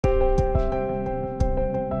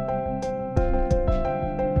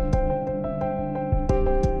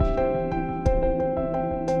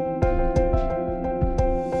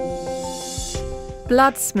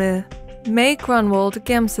Blood smear, May Grunwald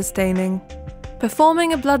Giemsa staining.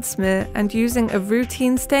 Performing a blood smear and using a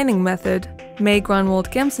routine staining method, May Grunwald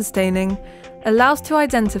Giemsa staining, allows to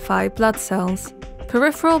identify blood cells.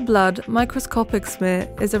 Peripheral blood microscopic smear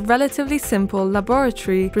is a relatively simple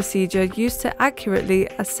laboratory procedure used to accurately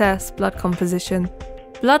assess blood composition.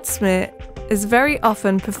 Blood smear is very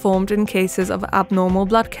often performed in cases of abnormal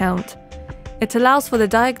blood count. It allows for the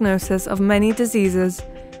diagnosis of many diseases,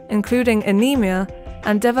 including anemia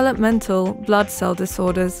and developmental blood cell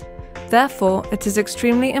disorders. Therefore, it is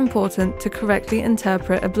extremely important to correctly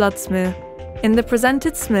interpret a blood smear. In the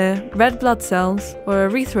presented smear, red blood cells, or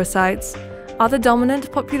erythrocytes, are the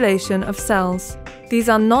dominant population of cells. These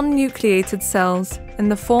are non-nucleated cells in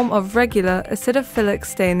the form of regular acidophilic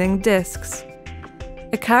staining discs.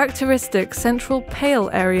 A characteristic central pale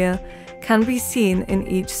area can be seen in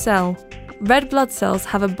each cell. Red blood cells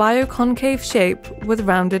have a bioconcave shape with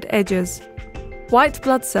rounded edges. White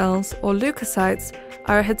blood cells, or leukocytes,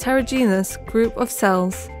 are a heterogeneous group of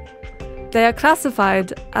cells. They are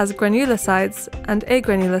classified as granulocytes and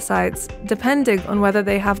agranulocytes, depending on whether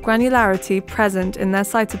they have granularity present in their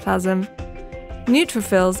cytoplasm.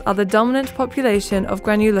 Neutrophils are the dominant population of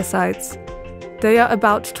granulocytes. They are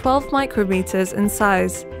about 12 micrometers in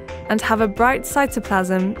size and have a bright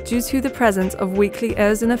cytoplasm due to the presence of weakly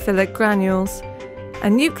eosinophilic granules. A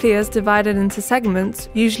nucleus divided into segments,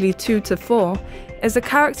 usually 2 to 4, is a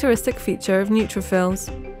characteristic feature of neutrophils.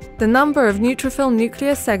 The number of neutrophil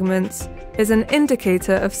nucleus segments is an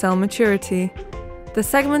indicator of cell maturity. The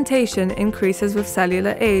segmentation increases with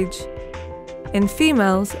cellular age. In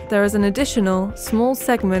females, there is an additional, small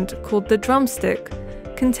segment called the drumstick,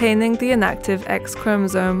 containing the inactive X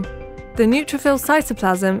chromosome. The neutrophil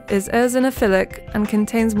cytoplasm is eosinophilic and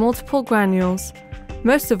contains multiple granules,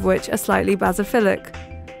 most of which are slightly basophilic.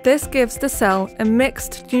 This gives the cell a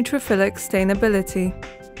mixed neutrophilic stainability.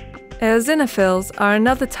 Eosinophils are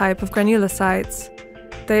another type of granulocytes.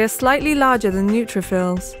 They are slightly larger than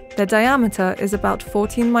neutrophils. Their diameter is about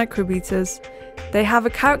 14 micrometers. They have a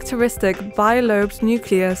characteristic bilobed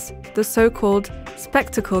nucleus, the so-called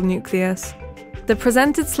spectacle nucleus. The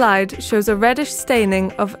presented slide shows a reddish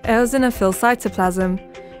staining of eosinophil cytoplasm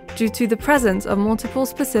due to the presence of multiple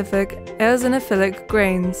specific eosinophilic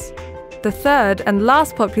grains. The third and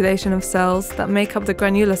last population of cells that make up the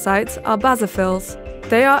granulocytes are basophils.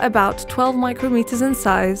 They are about 12 micrometers in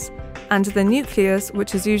size, and the nucleus,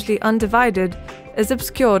 which is usually undivided, is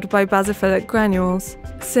obscured by basophilic granules.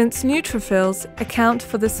 Since neutrophils account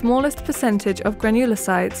for the smallest percentage of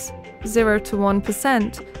granulocytes, 0 to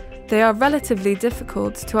 1%, they are relatively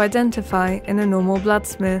difficult to identify in a normal blood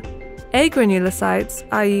smear. Agranulocytes,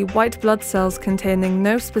 i.e. white blood cells containing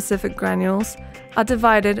no specific granules, are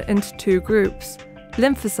divided into two groups,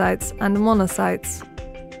 lymphocytes and monocytes.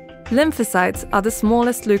 Lymphocytes are the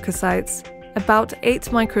smallest leukocytes, about 8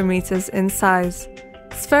 micrometers in size.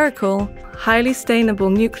 Spherical, highly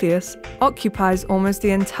stainable nucleus occupies almost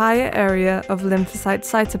the entire area of lymphocyte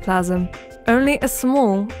cytoplasm. Only a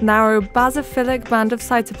small, narrow basophilic band of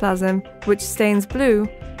cytoplasm, which stains blue,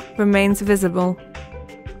 remains visible.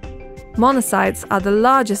 Monocytes are the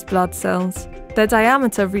largest blood cells. Their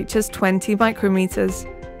diameter reaches 20 micrometers.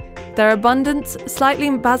 Their abundant, slightly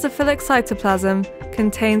basophilic cytoplasm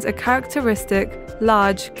contains a characteristic,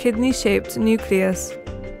 large, kidney-shaped nucleus.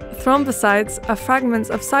 Thrombocytes are fragments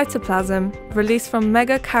of cytoplasm released from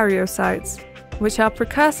megakaryocytes, which are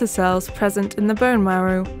precursor cells present in the bone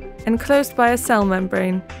marrow, enclosed by a cell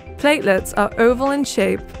membrane. Platelets are oval in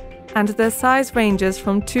shape, and their size ranges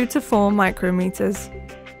from 2 to 4 micrometers.